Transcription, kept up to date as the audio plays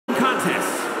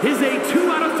contest is a 2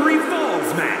 out of 3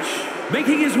 falls match.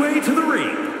 Making his way to the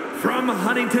ring from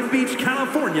Huntington Beach,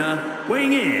 California,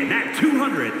 weighing in at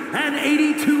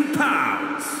 282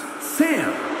 pounds,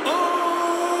 Sam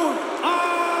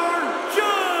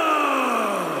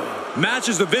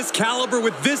Matches of this caliber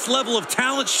with this level of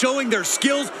talent showing their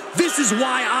skills, this is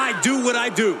why I do what I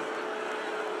do.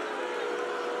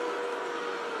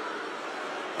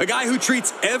 A guy who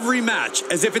treats every match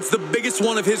as if it's the biggest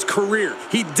one of his career.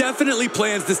 He definitely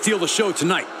plans to steal the show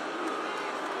tonight.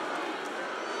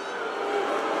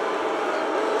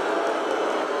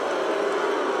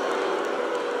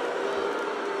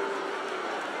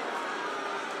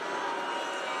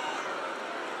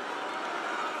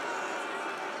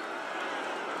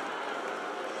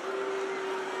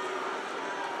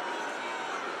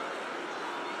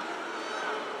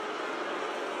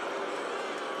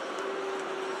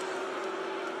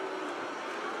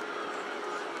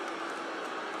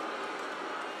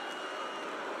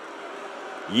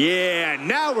 Yeah,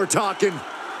 now we're talking.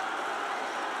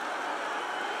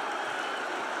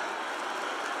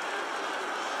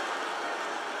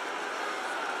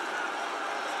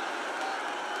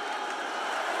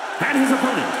 And his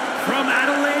opponent from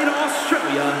Adelaide,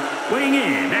 Australia, weighing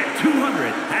in at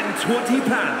 220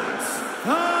 pounds,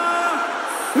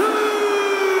 Superstar!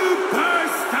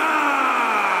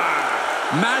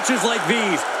 Matches like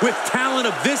these, with talent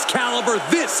of this caliber,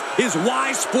 this is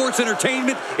why sports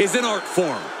entertainment is an art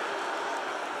form.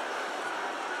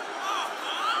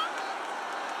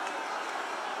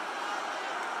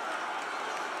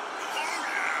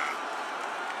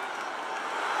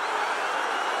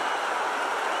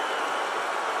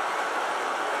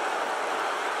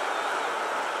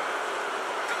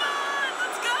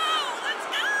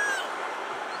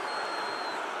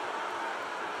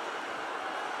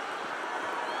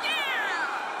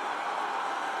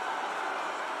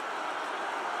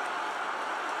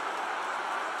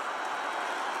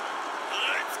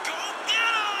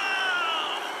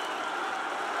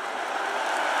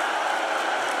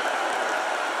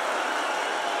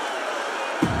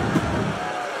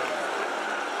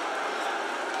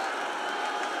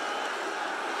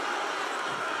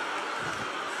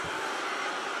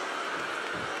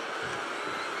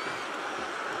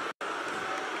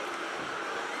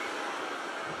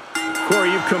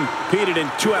 Corey, you've competed in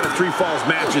 2 out of 3 falls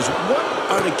matches. What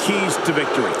are the keys to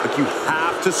victory? Look, you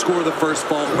have to score the first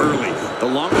fall early. The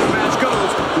longer the match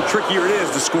goes, the trickier it is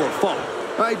to score a fall.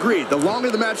 I agree. The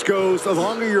longer the match goes, the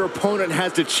longer your opponent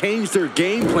has to change their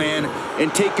game plan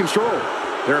and take control.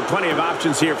 There are plenty of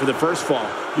options here for the first fall.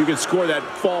 You can score that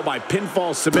fall by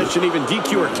pinfall, submission, even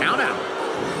DQ or countout.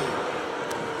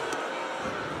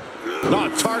 Oh,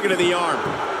 target of the arm.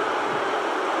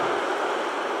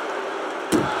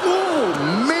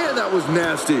 Oh, man, that was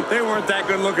nasty. They weren't that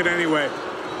good looking anyway.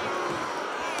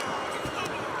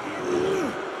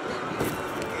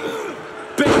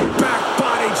 Big back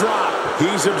body drop.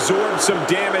 He's absorbed some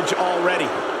damage already.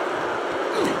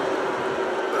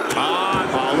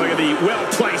 Oh, look at the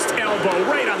well-placed elbow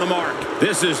right on the mark.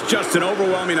 This is just an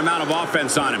overwhelming amount of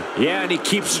offense on him. Yeah, and he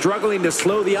keeps struggling to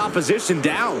slow the opposition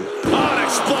down. Oh, an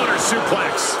exploder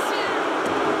suplex.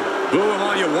 Boo him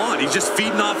all you want. He's just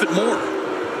feeding off it more.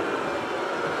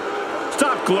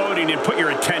 Stop gloating and put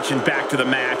your attention back to the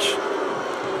match.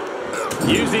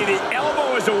 Using the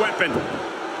elbow as a weapon.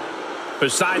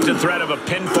 Besides the threat of a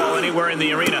pinfall anywhere in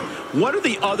the arena, what are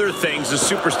the other things a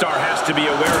superstar has to be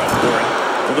aware of, Corey?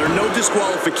 Well, there are no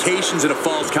disqualifications in a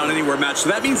Falls Count Anywhere match, so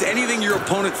that means anything your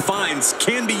opponent finds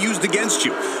can be used against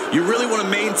you. You really want to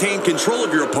maintain control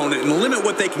of your opponent and limit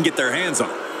what they can get their hands on.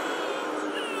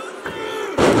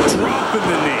 Dropping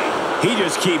the knee. He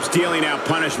just keeps dealing out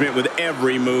punishment with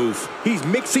every move. He's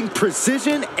mixing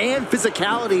precision and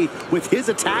physicality with his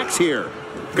attacks here.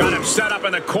 Got him set up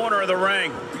in the corner of the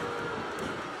ring.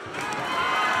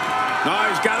 Oh,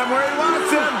 he's got him where he wants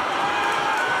him.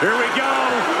 Here we go.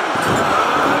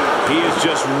 He is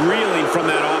just reeling from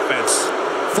that offense.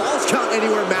 Falls Count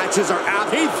Anywhere matches are out.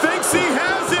 He thinks he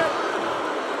has it.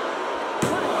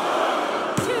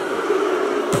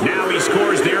 Now he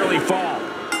scores the early fall.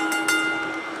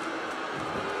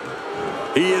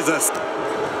 He is a...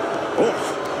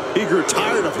 Oh, he grew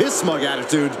tired of his smug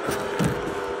attitude.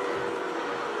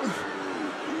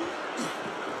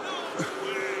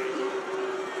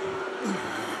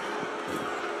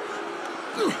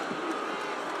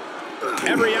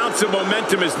 Every ounce of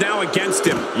momentum is now against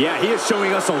him. Yeah, he is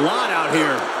showing us a lot out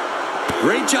here.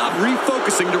 Great job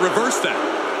refocusing to reverse that.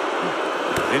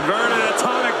 Inverted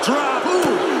atomic drop.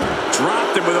 Ooh.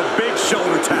 Dropped him with a big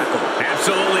shoulder tackle.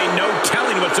 Absolutely no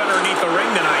telling what's underneath the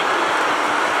ring tonight.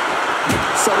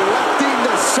 Selecting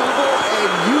the shovel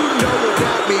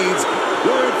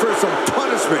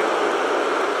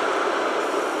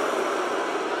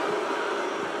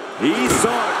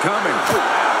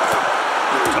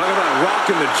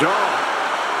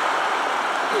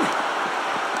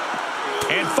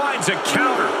And finds a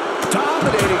counter.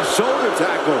 Dominating shoulder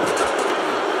tackle.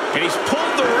 And he's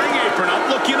pulled the ring apron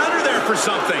up, looking under there for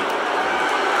something.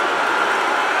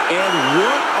 And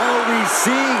what are we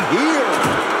seeing here?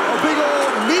 A big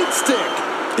old meat stick.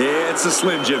 It's a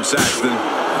Slim Jim, Saxton.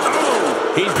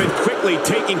 Oh, he's been quickly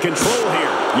taking control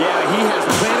here. Yeah, he has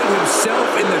planted himself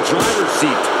in the driver's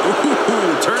seat.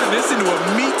 Ooh, turning this into a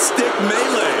meat stick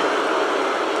melee.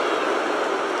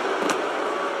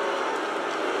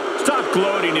 Stop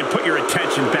gloating and put your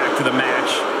attention back to the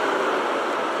match.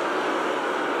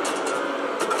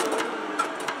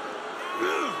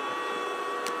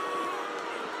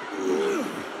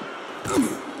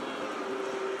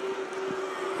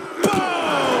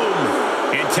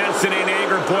 Intensity and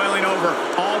anger boiling over,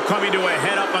 all coming to a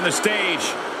head up on the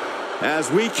stage.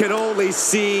 As we can only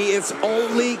see, it's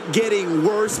only getting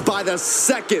worse by the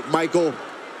second, Michael.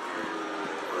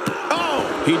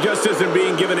 Oh! He just isn't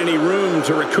being given any room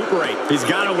to recuperate. He's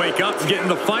got to wake up and get in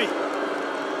the fight.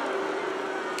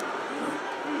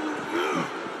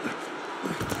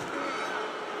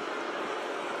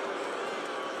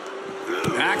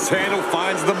 Axe handle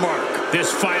finds the mark.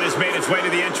 This fight has made its way to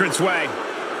the entranceway.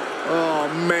 Oh,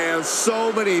 man,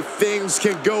 so many things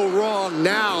can go wrong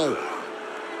now.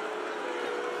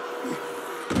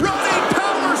 Running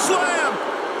power slam!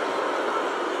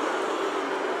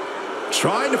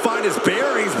 Trying to find his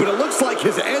bearings, but it looks like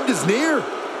his end is near.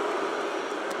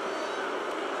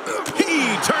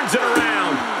 He turns it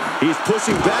around. He's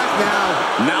pushing back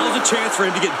now. Now's a chance for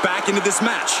him to get back into this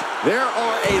match. There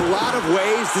are a lot of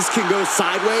ways this can go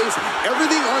sideways.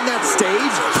 Everything on that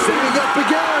stage, setting up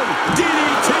again.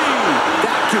 DDT!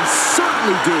 That can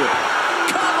certainly do it.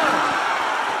 Cover!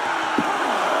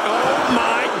 Oh,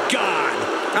 my God.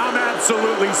 I'm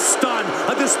absolutely stunned.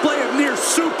 A display of near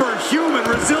superhuman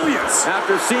resilience.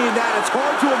 After seeing that, it's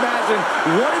hard to imagine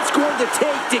what it's going to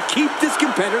take to keep this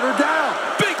competitor down.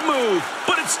 Big move,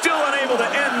 but it's still unable to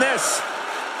end this.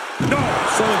 No,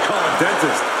 someone call a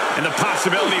dentist. And the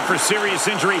possibility for serious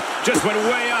injury just went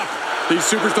way up. These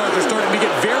superstars are starting to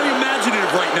get very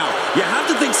imaginative right now. You have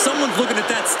to think someone's looking at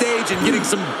that stage and getting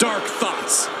some dark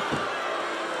thoughts.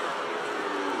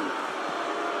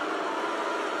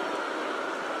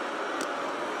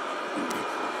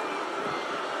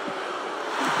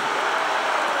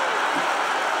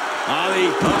 Ali,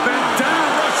 up and down,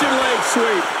 Russian leg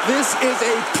sweep. This is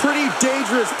a pretty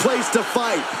dangerous place to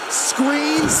fight.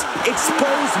 Screens,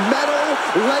 exposed metal,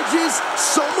 ledges,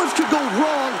 so much could go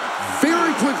wrong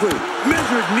very quickly.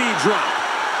 Measured knee drop.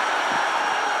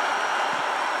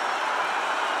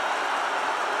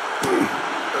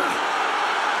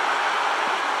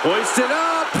 Hoisted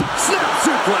up, snap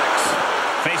suplex.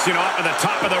 Facing off at the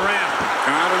top of the ramp.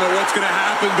 I don't know what's going to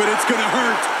happen, but it's going to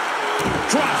hurt.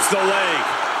 Drops the leg.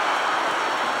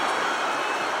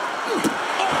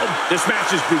 This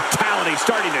match's brutality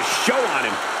starting to show on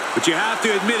him. But you have to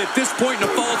admit, at this point in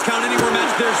a Falls Count Anywhere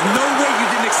match, there's no way you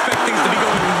didn't expect things to be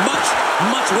going much,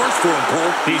 much worse for him,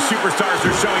 Cole. These superstars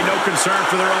are showing no concern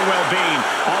for their own well-being.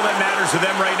 All that matters to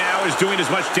them right now is doing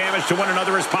as much damage to one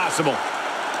another as possible.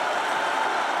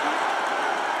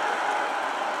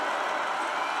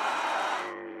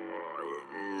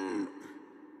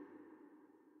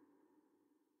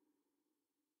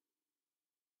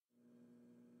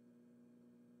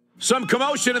 Some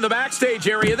commotion in the backstage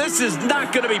area. This is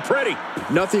not going to be pretty.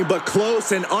 Nothing but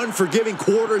close and unforgiving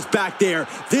quarters back there.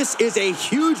 This is a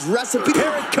huge recipe.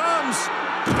 Here it comes.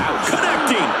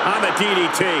 Connecting on the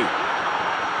DDT.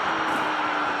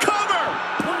 Cover.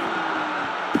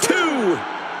 1, 2.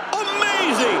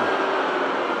 Amazing.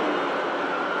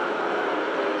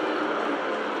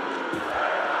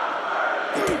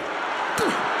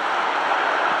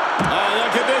 Oh,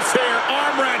 look at this here.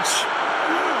 Arm wrench.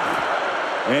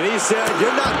 And he said,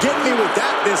 "You're not getting me with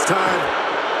that this time."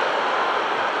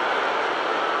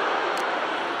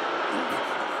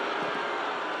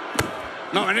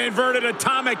 No, an inverted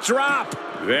atomic drop.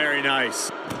 Very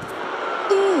nice.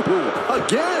 Ooh,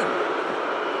 again.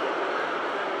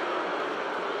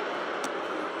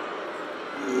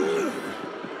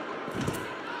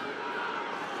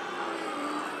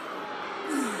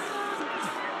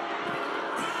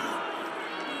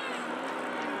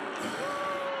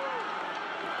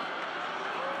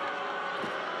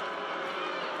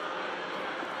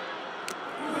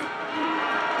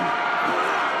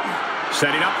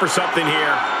 Setting up for something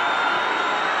here.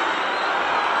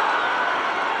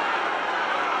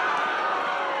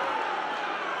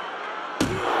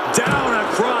 Down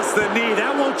across the knee.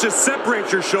 That won't just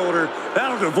separate your shoulder.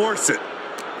 That'll divorce it.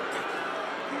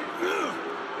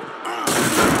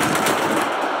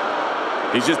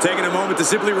 He's just taking a moment to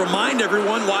simply remind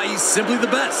everyone why he's simply the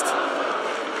best.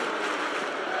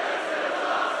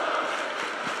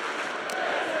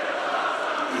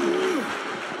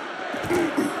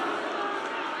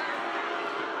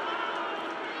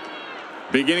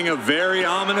 Beginning a very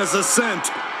ominous ascent.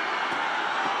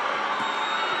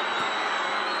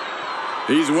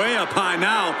 He's way up high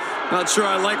now. Not sure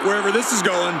I like wherever this is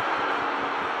going.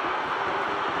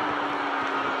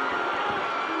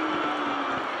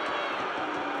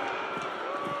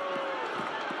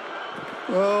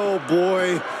 Oh,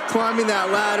 boy. Climbing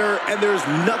that ladder, and there's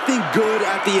nothing good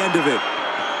at the end of it.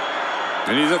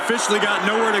 And he's officially got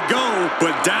nowhere to go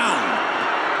but down.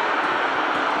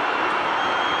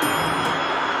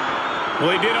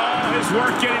 Well, he did all his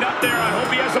work getting up there. I hope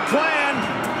he has a plan.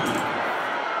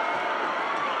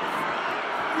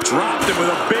 Dropped him with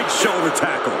a big shoulder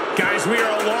tackle. Guys, we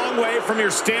are a long way from your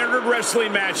standard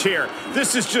wrestling match here.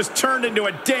 This has just turned into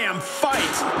a damn fight.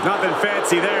 Nothing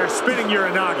fancy there. Spinning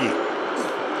Uranagi.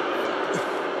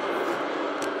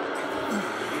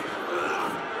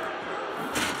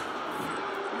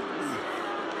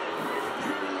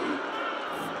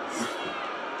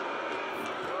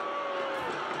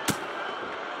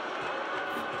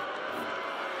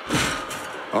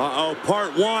 Uh-oh,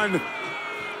 part one.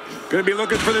 Gonna be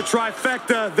looking for the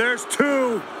trifecta. There's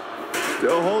two.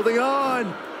 Still holding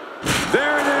on.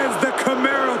 There it is. The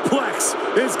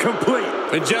Cameraplex is complete.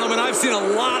 And gentlemen, I've seen a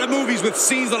lot of movies with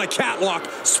scenes on a catwalk.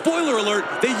 Spoiler alert,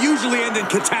 they usually end in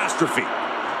catastrophe.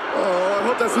 Oh, I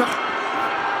hope that's not...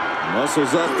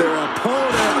 Muscles up their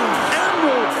opponent.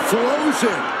 Emerald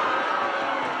Flosion.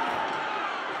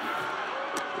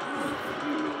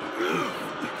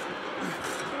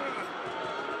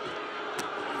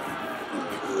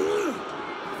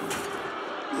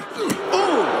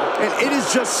 And it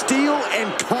is just steel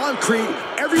and concrete.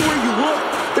 Everywhere you look,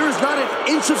 there is not an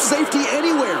inch of safety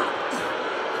anywhere.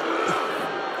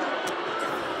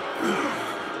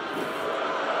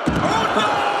 Oh,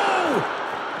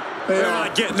 no! They're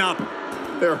not getting up.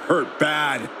 They're hurt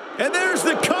bad. And there's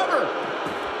the cover.